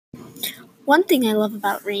One thing I love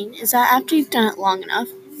about reading is that after you've done it long enough,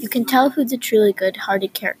 you can tell who the truly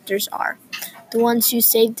good-hearted characters are. The ones who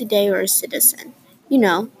saved the day or a citizen. You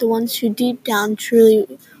know, the ones who deep down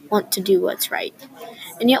truly want to do what's right.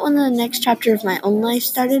 And yet when the next chapter of my own life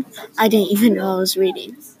started, I didn't even know I was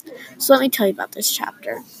reading. So let me tell you about this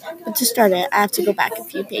chapter. But to start it, I have to go back a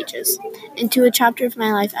few pages. Into a chapter of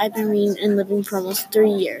my life I've been reading and living for almost 3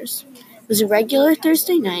 years. It was a regular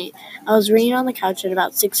Thursday night. I was reading on the couch at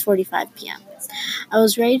about 6:45 p.m. I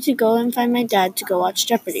was ready to go and find my dad to go watch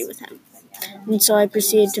Jeopardy with him. And so I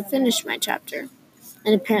proceeded to finish my chapter,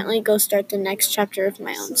 and apparently go start the next chapter of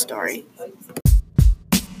my own story.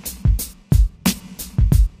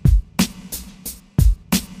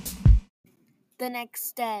 The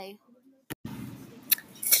next day.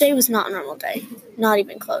 Today was not a normal day, not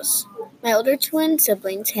even close. My older twin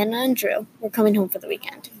siblings, Hannah and Drew, were coming home for the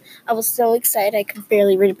weekend. I was so excited I could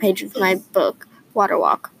barely read a page of my book, Water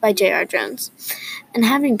Walk, by J.R. Jones. And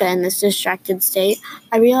having been in this distracted state,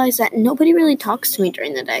 I realized that nobody really talks to me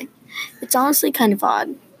during the day. It's honestly kind of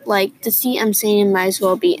odd. Like, the seat I'm sitting in might as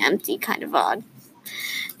well be empty kind of odd.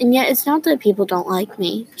 And yet, it's not that people don't like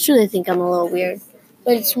me. Sure, they think I'm a little weird.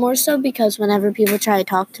 But it's more so because whenever people try to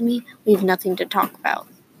talk to me, we have nothing to talk about.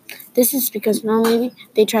 This is because normally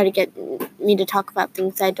they try to get me to talk about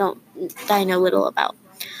things that I know little about,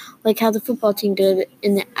 like how the football team did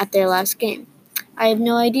at their last game. I have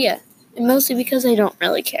no idea, and mostly because I don't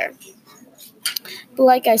really care. But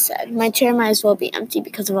like I said, my chair might as well be empty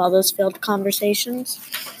because of all those failed conversations.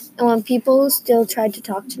 And when people still tried to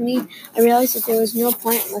talk to me, I realized that there was no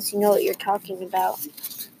point unless you know what you're talking about.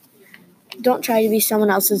 Don't try to be someone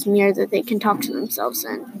else's mirror that they can talk to themselves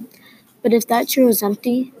in. But if that chair was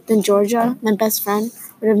empty, then Georgia, my best friend,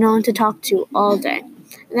 would have no one to talk to all day.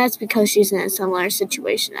 And that's because she's in a similar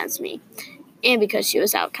situation as me. And because she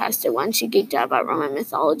was outcasted when she geeked out about Roman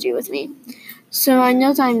mythology with me. So I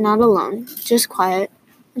know that I'm not alone, just quiet,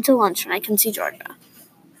 until lunch when I can see Georgia.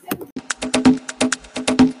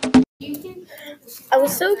 I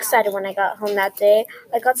was so excited when I got home that day.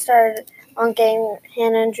 I got started on getting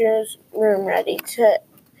Hannah and Drew's room ready,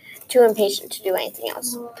 too impatient to do anything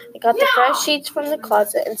else. I got the fresh sheets from the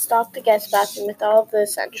closet and stocked the guest bathroom with all of the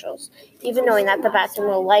essentials, even knowing that the bathroom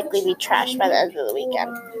will likely be trashed by the end of the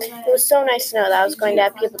weekend. It was so nice to know that I was going to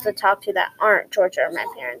have people to talk to that aren't Georgia or my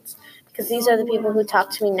parents, because these are the people who talk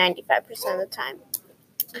to me 95% of the time.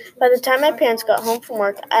 By the time my parents got home from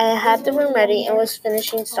work, I had the room ready and was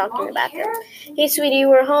finishing stocking the bathroom. "Hey, sweetie,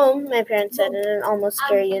 we're home," my parents said in an almost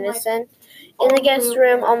scary unison. "In the guest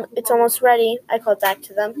room, it's almost ready," I called back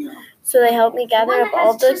to them. So they helped me gather up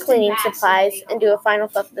all the cleaning supplies and do a final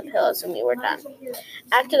fluff of the pillows when we were done.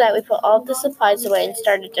 After that, we put all of the supplies away and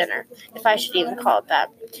started dinner, if I should even call it that.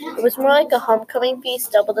 It was more like a homecoming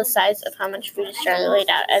feast, double the size of how much food is generally laid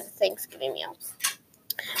out at a Thanksgiving meal.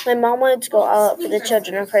 My mom wanted to go all out for the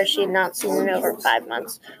children of hers she had not seen in over 5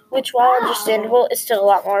 months, which, while understandable, is still a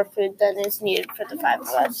lot more food than is needed for the 5 of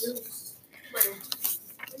us.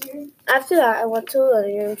 After that, I went to the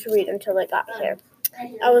living room to read until they got here.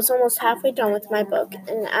 I was almost halfway done with my book,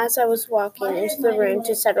 and as I was walking into the room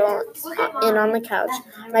to settle in on the couch,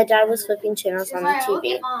 my dad was flipping channels on the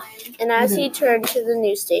TV. And as he turned to the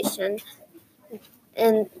news station,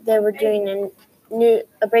 and they were doing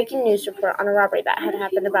a breaking news report on a robbery that had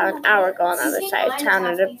happened about an hour ago on the other side of town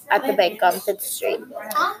at the bank on 5th Street.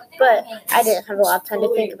 But I didn't have a lot of time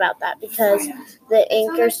to think about that because as the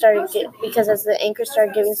anchor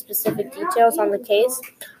started giving specific details on the case,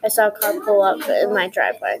 I saw a car pull up in my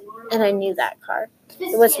driveway, and I knew that car.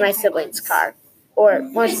 It was my sibling's car, or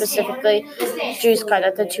more specifically, Drew's car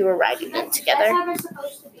that the two were riding in together.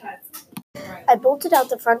 I bolted out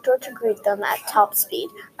the front door to greet them at top speed.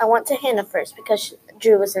 I went to Hannah first because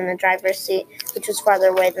Drew was in the driver's seat, which was farther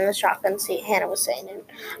away than the shotgun seat Hannah was sitting in.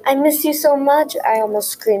 "I miss you so much," I almost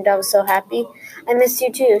screamed. I was so happy. "I miss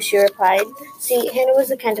you too," she replied. See, Hannah was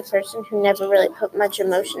the kind of person who never really put much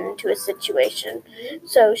emotion into a situation,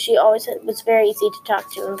 so she always was very easy to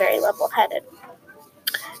talk to and very level-headed.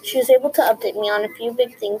 She was able to update me on a few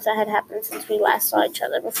big things that had happened since we last saw each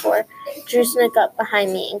other before Drew snuck up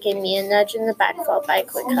behind me and gave me a nudge in the back followed by a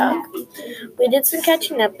quick hug. We did some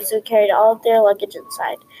catching up as we carried all of their luggage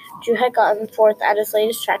inside. Drew had gotten fourth at his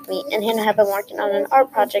latest track meet, and Hannah had been working on an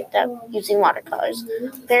art project using watercolors.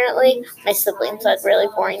 Apparently, my siblings led really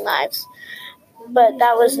boring lives. But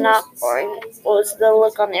that was not boring. It was the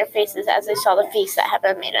look on their faces as they saw the feast that had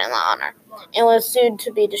been made in their honor, and was soon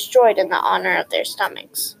to be destroyed in the honor of their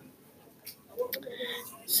stomachs.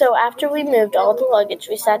 So after we moved all the luggage,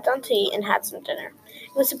 we sat down to eat and had some dinner.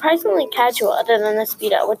 It was surprisingly casual other than the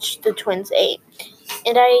speed at which the twins ate.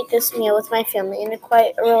 and I ate this meal with my family in a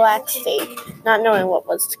quite relaxed state, not knowing what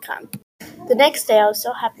was to come. The next day, I was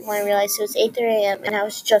so happy when I realized it was 8:30 a.m. and I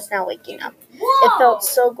was just now waking up. It felt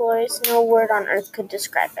so glorious, no word on earth could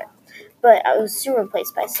describe it. But I was soon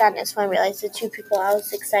replaced by sadness when I realized the two people I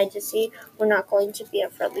was excited to see were not going to be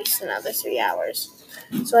up for at least another 3 hours.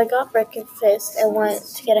 So I got breakfast and went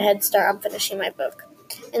to get a head start on finishing my book.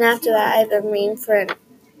 And after that, after I'd been reading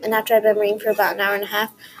for about an hour and a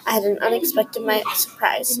half, I had an unexpected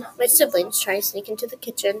surprise. My siblings trying to sneak into the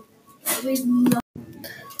kitchen.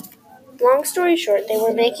 Long story short, they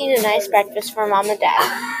were making a nice breakfast for Mom and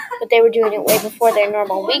Dad, but they were doing it way before their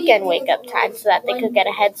normal weekend wake-up time so that they could get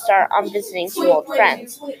a head start on visiting some old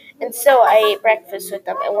friends. And so I ate breakfast with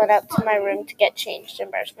them and went up to my room to get changed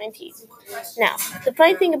and brush my teeth. Now, the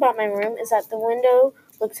funny thing about my room is that the window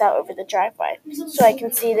looks out over the driveway, so I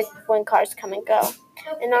can see when cars come and go.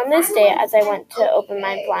 And on this day, as I went to open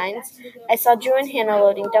my blinds, I saw Drew and Hannah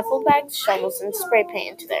loading duffel bags, shovels, and spray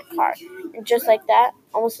paint into their car. And just like that,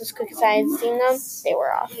 almost as quick as I had seen them, they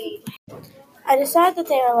were off. I decided that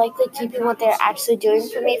they are likely keeping what they are actually doing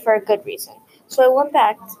for me for a good reason. So I went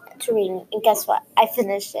back to reading, and guess what? I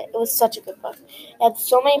finished it. It was such a good book. It had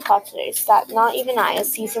so many plot twists that not even I, a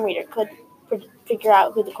seasoned reader, could figure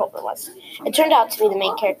out who the culprit was. It turned out to be the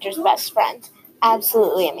main character's best friend.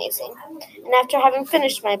 Absolutely amazing. And after having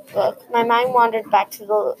finished my book, my mind wandered back to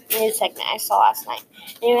the news segment I saw last night,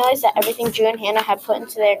 and I realized that everything Drew and Hannah had put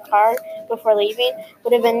into their car before leaving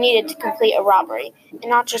would have been needed to complete a robbery, and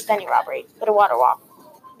not just any robbery, but a water walk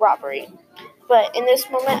robbery. But in this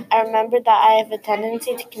moment, I remembered that I have a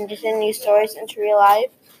tendency to continue stories into real life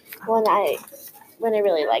when I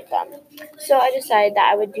really like them. So I decided that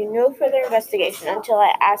I would do no further investigation until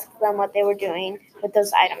I asked them what they were doing with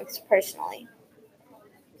those items personally.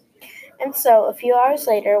 And so, a few hours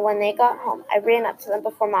later, when they got home, I ran up to them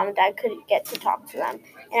before Mom and Dad could get to talk to them,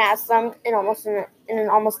 and asked them in an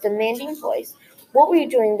almost demanding voice, "What were you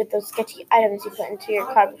doing with those sketchy items you put into your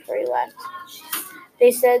car before you left?"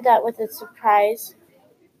 They said that with a surprise.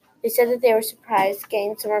 They said that they were surprised,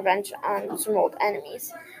 getting some revenge on some old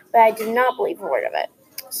enemies, but I did not believe a word of it.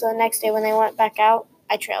 So the next day, when they went back out,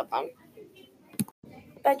 I trailed them.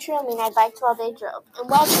 By trailing, I biked while they drove, and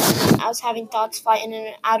while driving, I was having thoughts fly in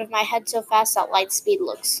and out of my head so fast that light speed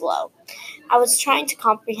looked slow. I was trying to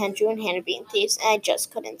comprehend Drew and Hannah being thieves, and I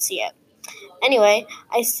just couldn't see it. Anyway,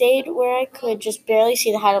 I stayed where I could just barely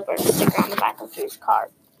see the Heidelberg sticker on the back of Drew's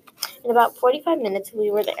car. In about 45 minutes,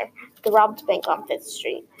 we were there, the robbed bank on 5th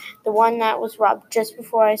Street, the one that was robbed just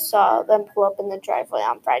before I saw them pull up in the driveway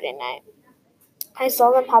on Friday night. I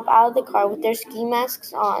saw them hop out of the car with their ski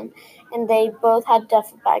masks on, and they both had a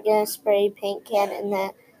duffel bag and a spray paint can in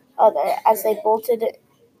the other as they bolted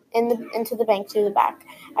into the bank through the back.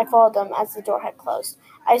 I followed them as the door had closed.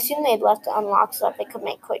 I assumed they'd left it unlocked so that they could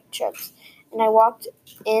make quick trips, and I walked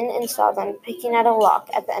in and saw them picking at a lock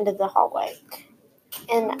at the end of the hallway,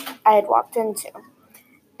 and I had walked into.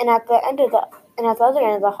 And at the other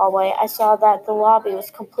end of the hallway, I saw that the lobby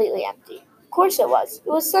was completely empty. Of course it was. It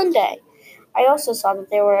was Sunday. I also saw that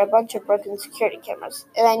there were a bunch of broken security cameras,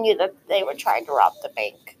 and I knew that they were trying to rob the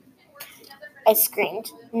bank. I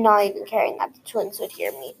screamed, not even caring that the twins would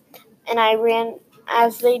hear me, and I ran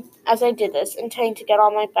as I did this, intending to get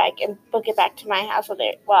on my bike and book it back to my house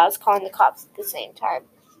while I was calling the cops at the same time.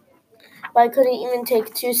 But I couldn't even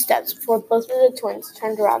take 2 steps before both of the twins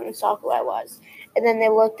turned around and saw who I was, and then they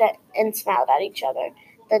looked at and smiled at each other.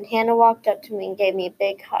 Then Hannah walked up to me and gave me a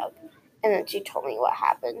big hug, and then she told me what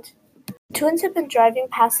happened. Twins had been driving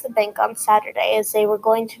past the bank on Saturday as they were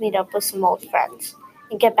going to meet up with some old friends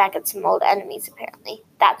and get back at some old enemies, apparently.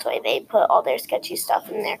 That's why they put all their sketchy stuff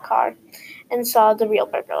in their car and saw the real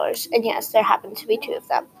burglars. And yes, there happened to be 2 of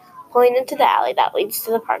them, pulling into the alley that leads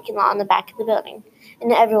to the parking lot on the back of the building.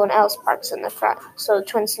 And everyone else parks in the front, so the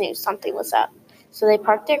twins knew something was up. So they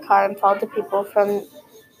parked their car and followed the people from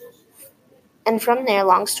there,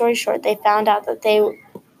 long story short, they found out that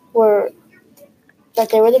were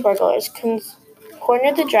they were the burglars,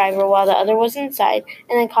 cornered the driver while the other was inside,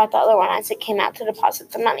 and then caught the other one as it came out to deposit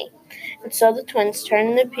the money. And so the twins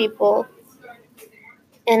turned the people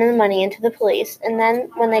and the money into the police, and then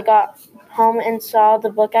when they got home and saw the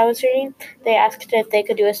book I was reading, they asked if they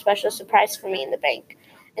could do a special surprise for me in the bank.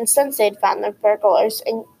 And since they'd found the burglars,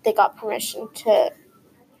 and they got permission to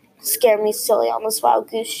scare me silly on this wild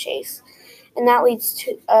goose chase. And that leads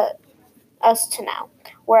to us to now,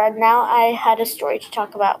 where now I had a story to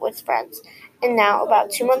talk about with friends. And now,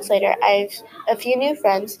 about 2 months later, I've a few new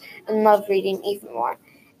friends and love reading even more.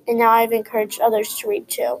 And now I've encouraged others to read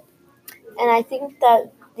too. And I think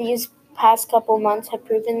that these past couple months have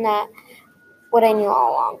proven that what I knew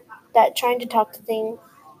all along. that trying to talk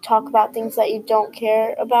about things that you don't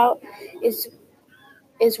care about is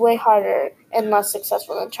way harder and less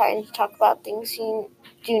successful than trying to talk about things you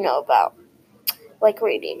do know about, like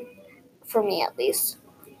reading, for me at least,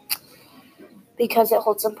 because it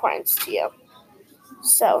holds importance to you.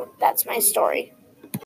 So that's my story.